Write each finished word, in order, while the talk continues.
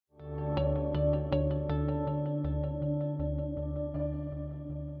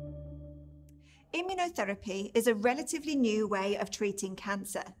Immunotherapy is a relatively new way of treating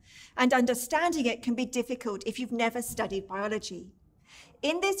cancer, and understanding it can be difficult if you've never studied biology.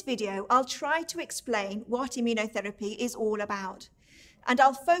 In this video, I'll try to explain what immunotherapy is all about, and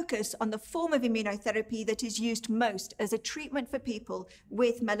I'll focus on the form of immunotherapy that is used most as a treatment for people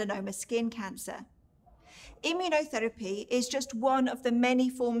with melanoma skin cancer. Immunotherapy is just one of the many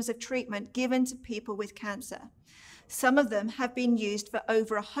forms of treatment given to people with cancer. Some of them have been used for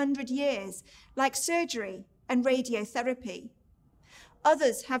over 100 years, like surgery and radiotherapy.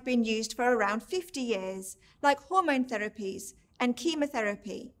 Others have been used for around 50 years, like hormone therapies and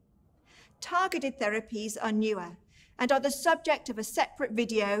chemotherapy. Targeted therapies are newer and are the subject of a separate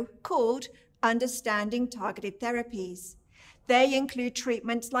video called Understanding Targeted Therapies. They include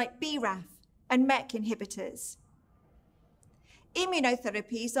treatments like BRAF and MEK inhibitors.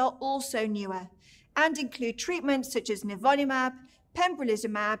 Immunotherapies are also newer and include treatments such as nivolumab,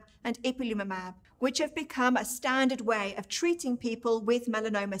 pembrolizumab, and ipilimumab, which have become a standard way of treating people with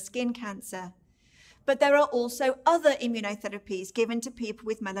melanoma skin cancer. But there are also other immunotherapies given to people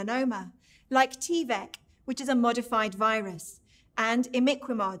with melanoma, like T-VEC, which is a modified virus, and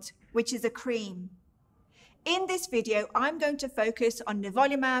imiquimod, which is a cream. In this video, I'm going to focus on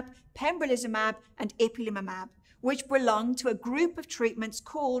nivolumab, pembrolizumab, and ipilimumab, which belong to a group of treatments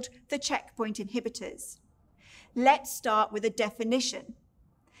called the checkpoint inhibitors. Let's start with a definition.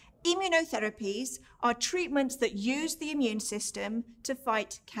 Immunotherapies are treatments that use the immune system to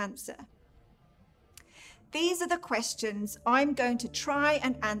fight cancer. These are the questions I'm going to try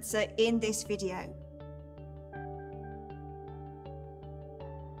and answer in this video.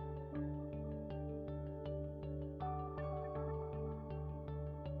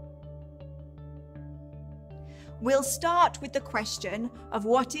 We'll start with the question of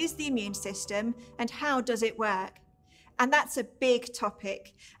what is the immune system and how does it work? And that's a big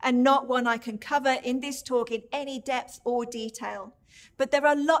topic and not one I can cover in this talk in any depth or detail. But there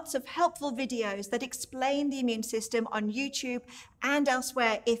are lots of helpful videos that explain the immune system on YouTube and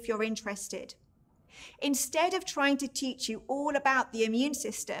elsewhere if you're interested. Instead of trying to teach you all about the immune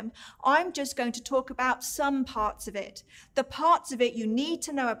system, I'm just going to talk about some parts of it, the parts of it you need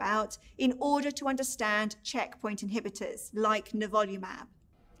to know about in order to understand checkpoint inhibitors like nivolumab.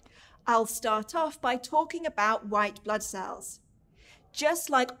 I'll start off by talking about white blood cells. Just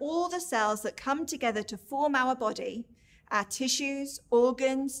like all the cells that come together to form our body, our tissues,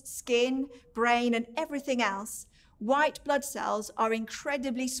 organs, skin, brain, and everything else, white blood cells are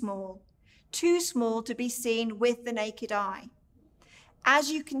incredibly small. Too small to be seen with the naked eye.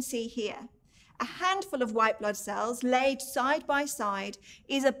 As you can see here, a handful of white blood cells laid side by side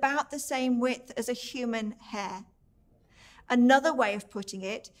is about the same width as a human hair. Another way of putting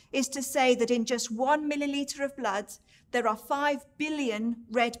it is to say that in just 1 milliliter of blood, there are 5 billion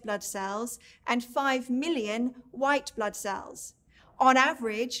red blood cells and 5 million white blood cells. On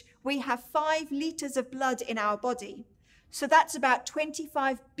average, we have 5 liters of blood in our body. So that's about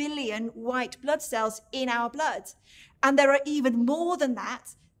 25 billion white blood cells in our blood. And there are even more than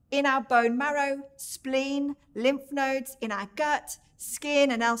that in our bone marrow, spleen, lymph nodes, in our gut, skin,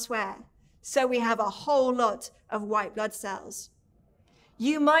 and elsewhere. So we have a whole lot of white blood cells.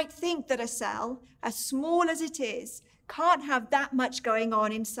 You might think that a cell, as small as it is, can't have that much going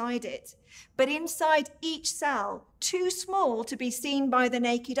on inside it. But inside each cell, too small to be seen by the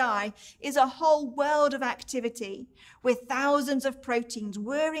naked eye, is a whole world of activity, with thousands of proteins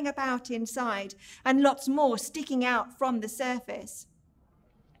whirring about inside and lots more sticking out from the surface.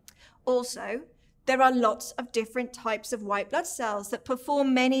 Also, there are lots of different types of white blood cells that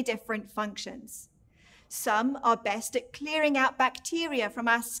perform many different functions. Some are best at clearing out bacteria from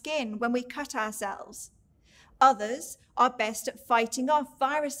our skin when we cut ourselves. Others are best at fighting off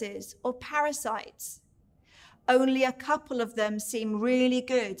viruses or parasites. Only a couple of them seem really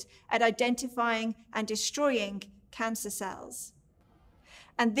good at identifying and destroying cancer cells.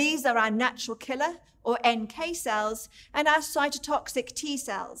 And these are our natural killer, or NK cells, and our cytotoxic T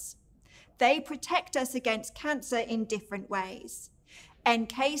cells. They protect us against cancer in different ways.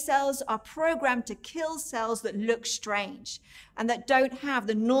 NK cells are programmed to kill cells that look strange and that don't have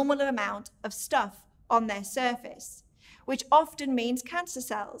the normal amount of stuff on their surface, which often means cancer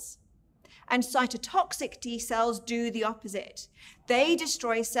cells. And cytotoxic T cells do the opposite. They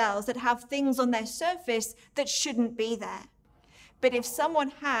destroy cells that have things on their surface that shouldn't be there. But if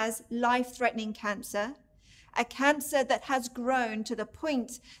someone has life-threatening cancer, a cancer that has grown to the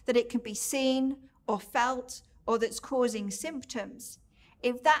point that it can be seen or felt or that's causing symptoms,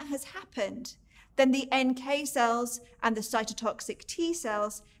 if that has happened, then the NK cells and the cytotoxic T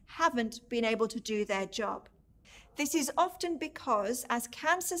cells haven't been able to do their job. This is often because as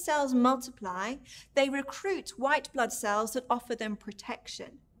cancer cells multiply, they recruit white blood cells that offer them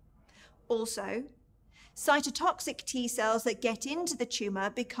protection. Also, cytotoxic T cells that get into the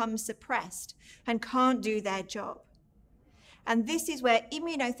tumor become suppressed and can't do their job. And this is where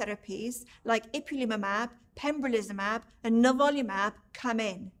immunotherapies like ipilimumab, pembrolizumab, and nivolumab come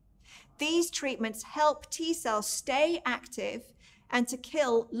in. These treatments help T cells stay active and to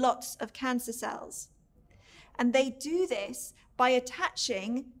kill lots of cancer cells. And they do this by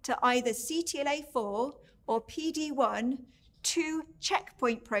attaching to either CTLA-4 or PD-1 two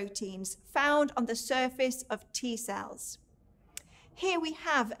checkpoint proteins found on the surface of T cells. Here we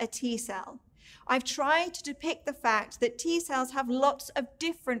have a T cell. I've tried to depict the fact that T cells have lots of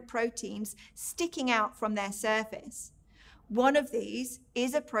different proteins sticking out from their surface. One of these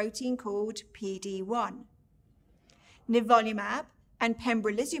is a protein called PD-1. Nivolumab and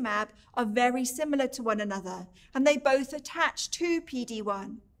pembrolizumab are very similar to one another, and they both attach to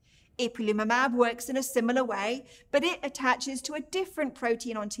PD-1. Ipilimumab works in a similar way, but it attaches to a different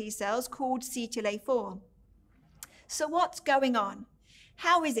protein on T cells called CTLA-4. So what's going on?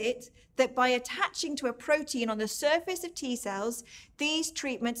 How is it that by attaching to a protein on the surface of T cells, these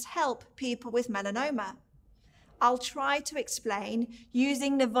treatments help people with melanoma? I'll try to explain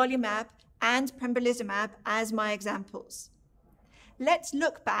using nivolumab and pembrolizumab as my examples. Let's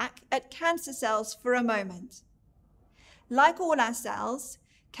look back at cancer cells for a moment. Like all our cells,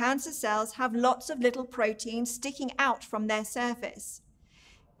 cancer cells have lots of little proteins sticking out from their surface.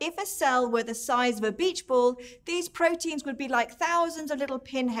 If a cell were the size of a beach ball, these proteins would be like thousands of little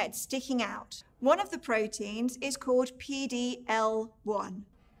pinheads sticking out. One of the proteins is called PD-L1.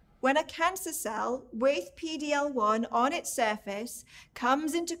 When a cancer cell with PD-L1 on its surface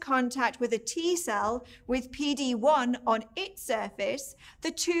comes into contact with a T cell with PD-1 on its surface,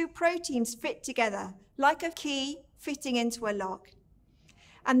 the two proteins fit together like a key fitting into a lock.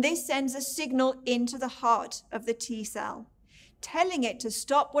 And this sends a signal into the heart of the T cell, telling it to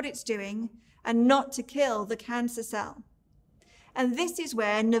stop what it's doing and not to kill the cancer cell. And this is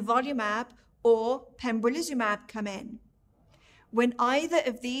where nivolumab or pembrolizumab come in. When either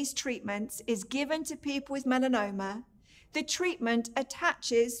of these treatments is given to people with melanoma, the treatment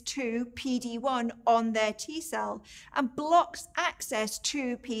attaches to PD-1 on their T cell and blocks access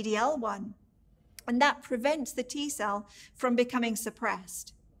to PD-L1. And that prevents the T cell from becoming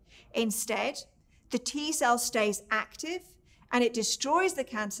suppressed. Instead, the T cell stays active and it destroys the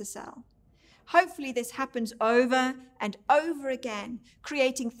cancer cell. Hopefully this happens over and over again,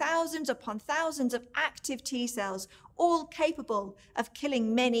 creating thousands upon thousands of active T cells, all capable of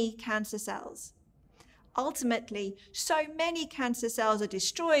killing many cancer cells. Ultimately, so many cancer cells are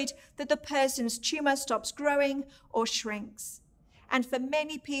destroyed that the person's tumor stops growing or shrinks. And for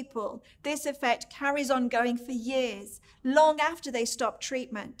many people, this effect carries on going for years, long after they stop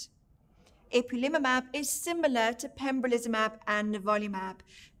treatment. Ipilimumab is similar to pembrolizumab and nivolumab,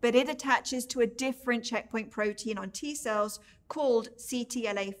 but it attaches to a different checkpoint protein on T cells called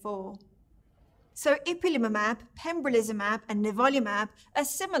CTLA-4. So ipilimumab, pembrolizumab, and nivolumab are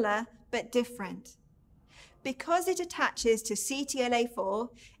similar but different. Because it attaches to CTLA-4,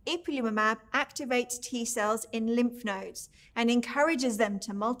 ipilimumab activates T cells in lymph nodes and encourages them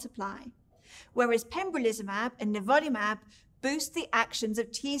to multiply, whereas pembrolizumab and nivolumab boost the actions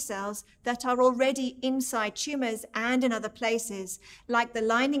of T cells that are already inside tumors and in other places, like the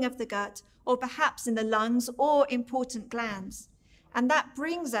lining of the gut, or perhaps in the lungs or important glands. And that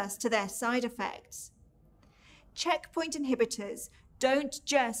brings us to their side effects. Checkpoint inhibitors don't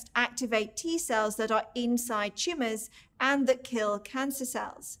just activate T cells that are inside tumors and that kill cancer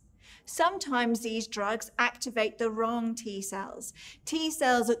cells. Sometimes these drugs activate the wrong T cells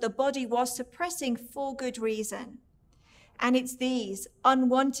that the body was suppressing for good reason. And it's these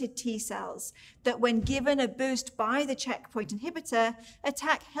unwanted T cells that, when given a boost by the checkpoint inhibitor,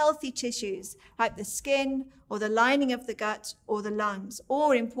 attack healthy tissues like the skin or the lining of the gut or the lungs,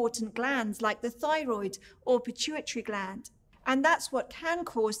 or important glands like the thyroid or pituitary gland. And that's what can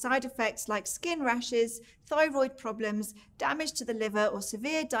cause side effects like skin rashes, thyroid problems, damage to the liver, or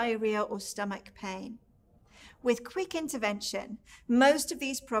severe diarrhea or stomach pain. With quick intervention, most of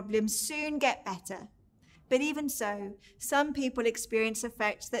these problems soon get better. But even so, some people experience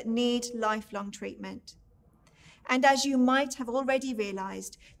effects that need lifelong treatment. And as you might have already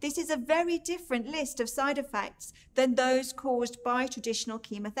realized, this is a very different list of side effects than those caused by traditional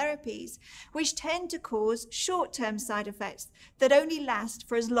chemotherapies, which tend to cause short-term side effects that only last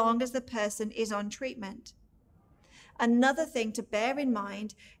for as long as the person is on treatment. Another thing to bear in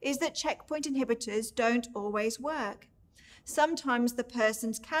mind is that checkpoint inhibitors don't always work. Sometimes the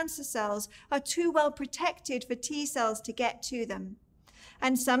person's cancer cells are too well protected for T cells to get to them.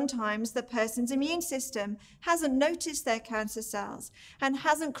 And sometimes the person's immune system hasn't noticed their cancer cells and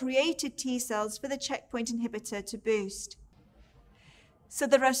hasn't created T cells for the checkpoint inhibitor to boost. So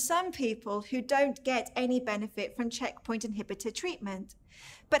there are some people who don't get any benefit from checkpoint inhibitor treatment.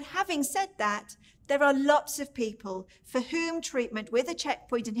 But having said that, there are lots of people for whom treatment with a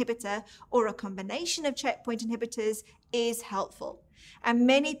checkpoint inhibitor or a combination of checkpoint inhibitors is helpful. And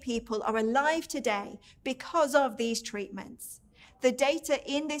many people are alive today because of these treatments. The data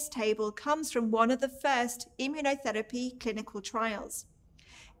in this table comes from one of the first immunotherapy clinical trials.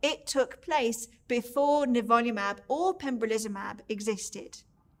 It took place before nivolumab or pembrolizumab existed.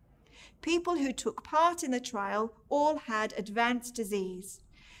 People who took part in the trial all had advanced disease.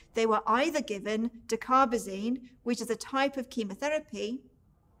 They were either given dacarbazine, which is a type of chemotherapy,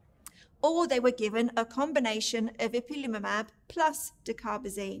 or they were given a combination of ipilimumab plus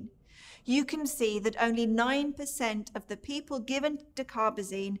dacarbazine. You can see that only 9% of the people given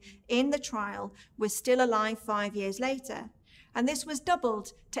dacarbazine in the trial were still alive 5 years later. And this was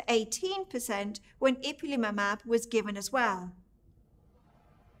doubled to 18% when ipilimumab was given as well.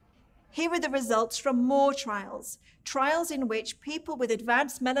 Here are the results from more trials in which people with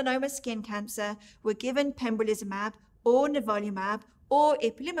advanced melanoma skin cancer were given pembrolizumab or nivolumab or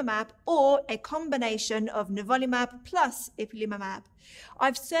ipilimumab or a combination of nivolumab plus ipilimumab.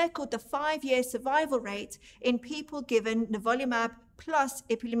 I've circled the 5-year survival rate in people given nivolumab plus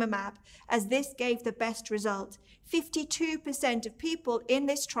ipilimumab, as this gave the best result. 52% of people in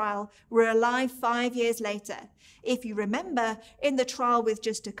this trial were alive 5 years later. If you remember, in the trial with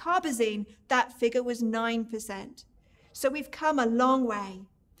just dacarbazine, that figure was 9%. So we've come a long way.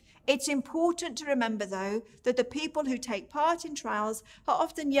 It's important to remember, though, that the people who take part in trials are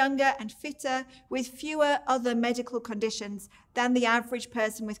often younger and fitter with fewer other medical conditions than the average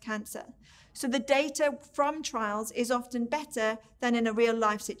person with cancer. So the data from trials is often better than in a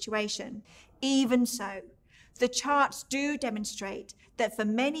real-life situation. Even so, the charts do demonstrate that for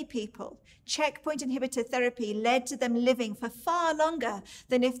many people, checkpoint inhibitor therapy led to them living for far longer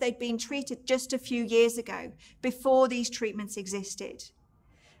than if they'd been treated just a few years ago, before these treatments existed.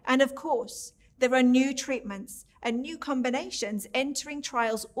 And of course, there are new treatments and new combinations entering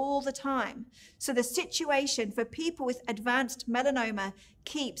trials all the time. So the situation for people with advanced melanoma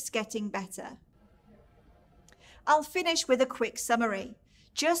keeps getting better. I'll finish with a quick summary,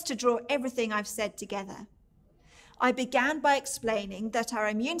 just to draw everything I've said together. I began by explaining that our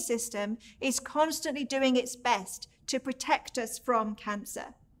immune system is constantly doing its best to protect us from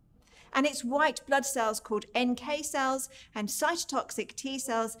cancer. And it's white blood cells called NK cells and cytotoxic T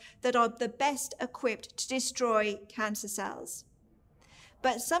cells that are the best equipped to destroy cancer cells.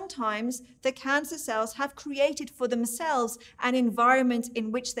 But sometimes the cancer cells have created for themselves an environment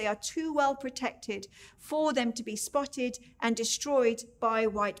in which they are too well protected for them to be spotted and destroyed by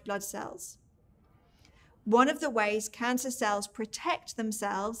white blood cells. One of the ways cancer cells protect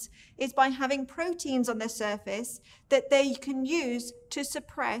themselves is by having proteins on their surface that they can use to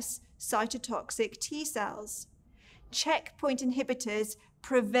suppress cytotoxic T cells. Checkpoint inhibitors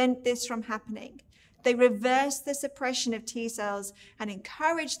prevent this from happening. They reverse the suppression of T cells and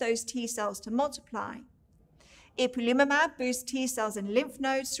encourage those T cells to multiply. Ipilimumab boosts T cells in lymph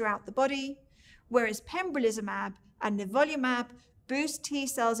nodes throughout the body, whereas pembrolizumab and nivolumab boost T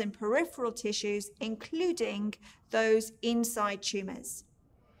cells in peripheral tissues, including those inside tumors.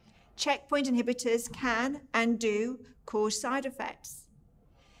 Checkpoint inhibitors can and do cause side effects.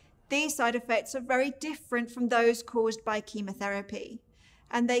 These side effects are very different from those caused by chemotherapy,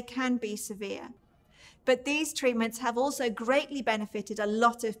 and they can be severe. But these treatments have also greatly benefited a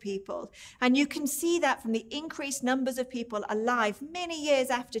lot of people, and you can see that from the increased numbers of people alive many years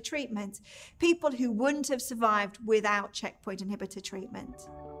after treatment, people who wouldn't have survived without checkpoint inhibitor treatment.